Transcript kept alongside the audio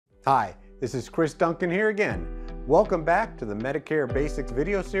Hi, this is Duncan here again. Welcome back to the Medicare Basics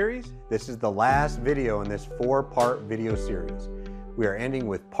video series. This is the last video in this 4-part video series. We are ending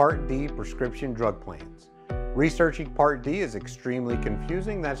with Part D prescription drug plans. Researching Part D is extremely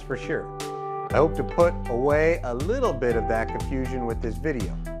confusing, that's for sure. I hope to put away a little bit of that confusion with this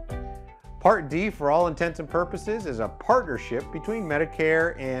video. Part D, for all intents and purposes, is a partnership between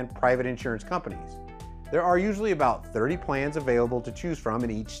Medicare and private insurance companies. There are usually about 30 plans available to choose from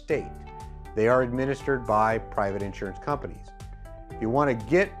in each state. They are administered by private insurance companies. If you want to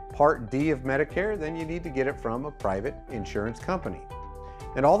get Part D of Medicare, then you need to get it from a private insurance company.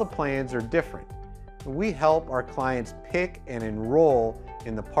 And all the plans are different. We help our clients pick and enroll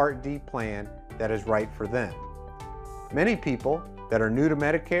in the Part D plan that is right for them. Many people that are new to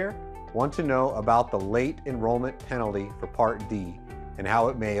Medicare want to know about the late enrollment penalty for Part D and how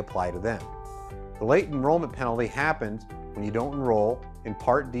it may apply to them. The late enrollment penalty happens when you don't enroll in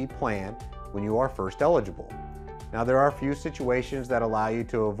Part D plan when you are first eligible. Now, there are a few situations that allow you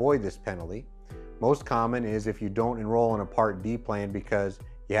to avoid this penalty. Most common is if you don't enroll in a Part D plan because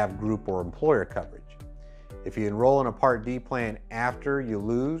you have group or employer coverage. If you enroll in a Part D plan after you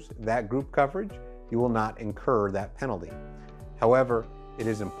lose that group coverage, you will not incur that penalty. However, it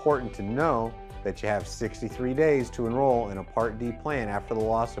is important to know that you have 63 days to enroll in a Part D plan after the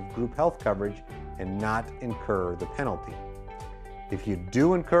loss of group health coverage and not incur the penalty. If you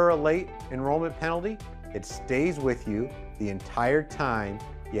do incur a late enrollment penalty, it stays with you the entire time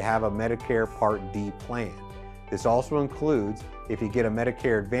you have a Medicare Part D plan. This also includes if you get a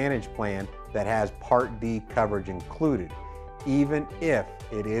Medicare Advantage plan that has Part D coverage included, even if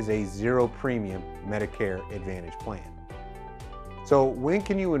it is a zero premium Medicare Advantage plan. So when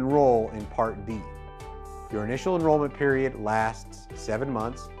can you enroll in Part D? Your initial enrollment period lasts 7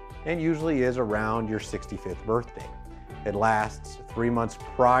 months and usually is around your 65th birthday. It lasts 3 months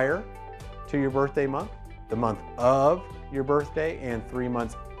prior to your birthday month, the month of your birthday, and 3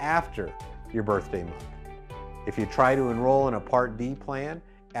 months after your birthday month. If you try to enroll in a Part D plan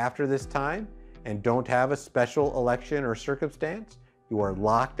after this time and don't have a special election or circumstance, you are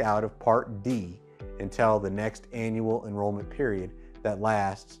locked out of Part D until the next annual enrollment period that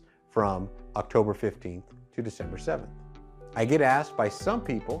lasts from October 15th to December 7th. I get asked by some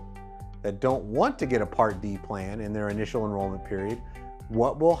people that don't want to get a Part D plan in their initial enrollment period,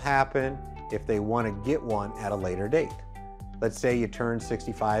 what will happen if they want to get one at a later date? Let's say you turned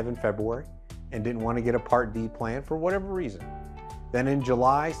 65 in February and didn't want to get a Part D plan for whatever reason. Then in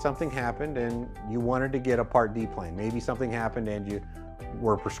July, something happened and you wanted to get a Part D plan. Maybe something happened and you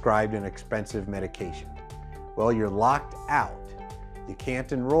were prescribed an expensive medication. Well, you're locked out. You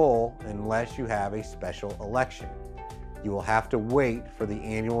can't enroll unless you have a special election. You will have to wait for the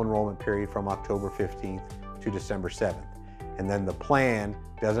annual enrollment period from October 15th to December 7th. And then the plan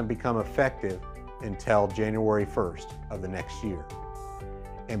doesn't become effective until January 1st of the next year.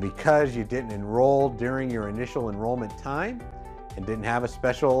 And because you didn't enroll during your initial enrollment time and didn't have a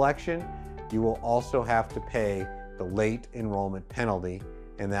special election, you will also have to pay the late enrollment penalty,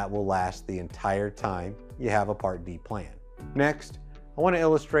 and that will last the entire time you have a Part D plan. Next, I want to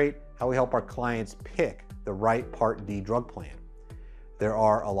illustrate how we help our clients pick the right Part D drug plan. There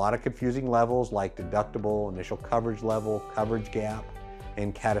are a lot of confusing levels like deductible, initial coverage level, coverage gap,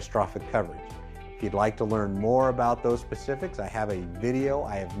 and catastrophic coverage. If you'd like to learn more about those specifics, I have a video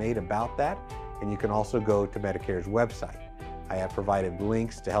I have made about that, and you can also go to Medicare's website. I have provided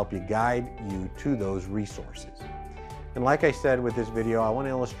links to help you guide you to those resources. And like I said with this video, I want to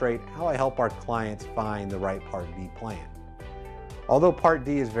illustrate how I help our clients find the right Part D plan. Although Part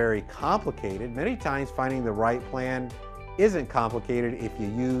D is very complicated, many times finding the right plan isn't complicated if you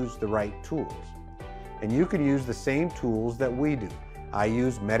use the right tools. And you can use the same tools that we do. I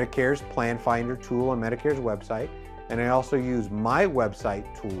use Medicare's Plan Finder tool on Medicare's website, and I also use my website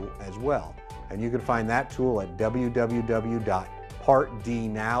tool as well. And you can find that tool at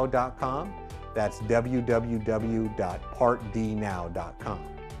www.partdnow.com. That's www.partdnow.com.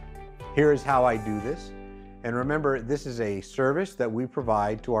 Here is how I do this. And remember, this is a service that we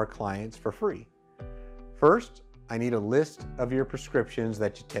provide to our clients for free. First, I need a list of your prescriptions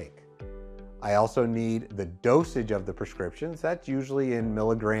that you take. I also need the dosage of the prescriptions. That's usually in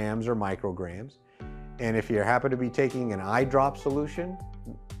milligrams or micrograms. And if you happen to be taking an eye drop solution,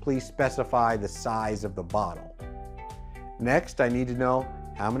 please specify the size of the bottle. Next, I need to know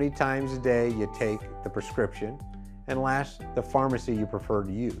how many times a day you take the prescription, and last, the pharmacy you prefer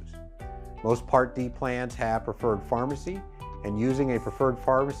to use. Most Part D plans have preferred pharmacy, and using a preferred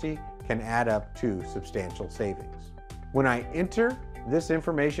pharmacy can add up to substantial savings. When I enter this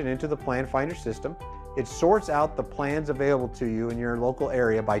information into the Plan Finder system, It sorts out the plans available to you in your local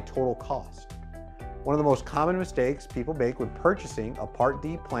area by total cost. One of the most common mistakes people make when purchasing a Part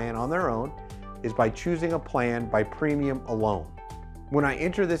D plan on their own is by choosing a plan by premium alone. When I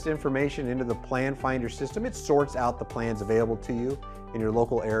enter this information into the Plan Finder system, it sorts out the plans available to you in your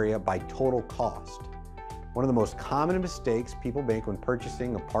local area by total cost. One of the most common mistakes people make when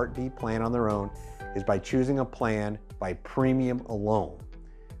purchasing a Part D plan on their own is by choosing a plan by premium alone.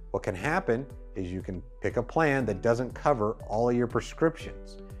 What can happen is you can pick a plan that doesn't cover all of your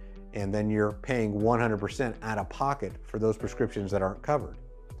prescriptions, and then you're paying 100% out of pocket for those prescriptions that aren't covered.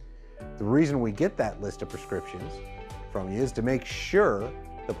 The reason we get that list of prescriptions from you is to make sure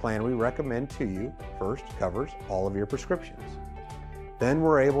the plan we recommend to you first covers all of your prescriptions. Then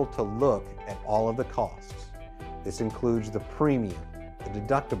we're able to look at all of the costs. This includes the premium, the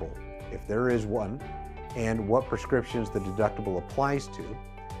deductible, if there is one, and what prescriptions the deductible applies to,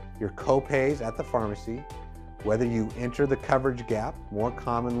 your co-pays at the pharmacy, whether you enter the coverage gap, more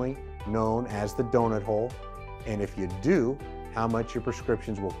commonly known as the donut hole, and if you do, how much your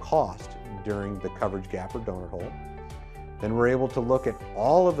prescriptions will cost during the coverage gap or donut hole. Then we're able to look at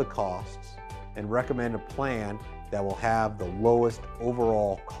all of the costs and recommend a plan that will have the lowest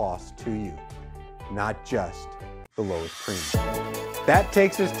overall cost to you, not just the lowest premium. That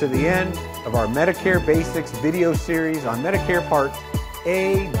takes us to the end of our Medicare Basics video series on Medicare Parts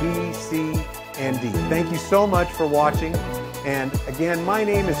A, B, C, and D. Thank you so much for watching. And again, my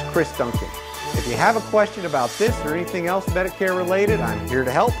name is Chris Duncan. If you have a question about this or anything else Medicare related, I'm here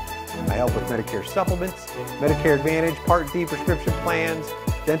to help. I help with Medicare Supplements, Medicare Advantage, Part D prescription plans,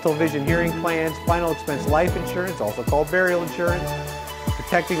 dental, vision, hearing plans, final expense life insurance, also called burial insurance,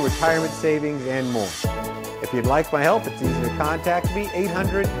 protecting retirement savings, and more. If you'd like my help, it's easy to contact me,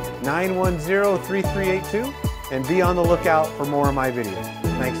 800-910-3382, and be on the lookout for more of my videos.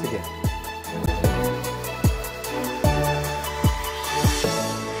 Thanks again.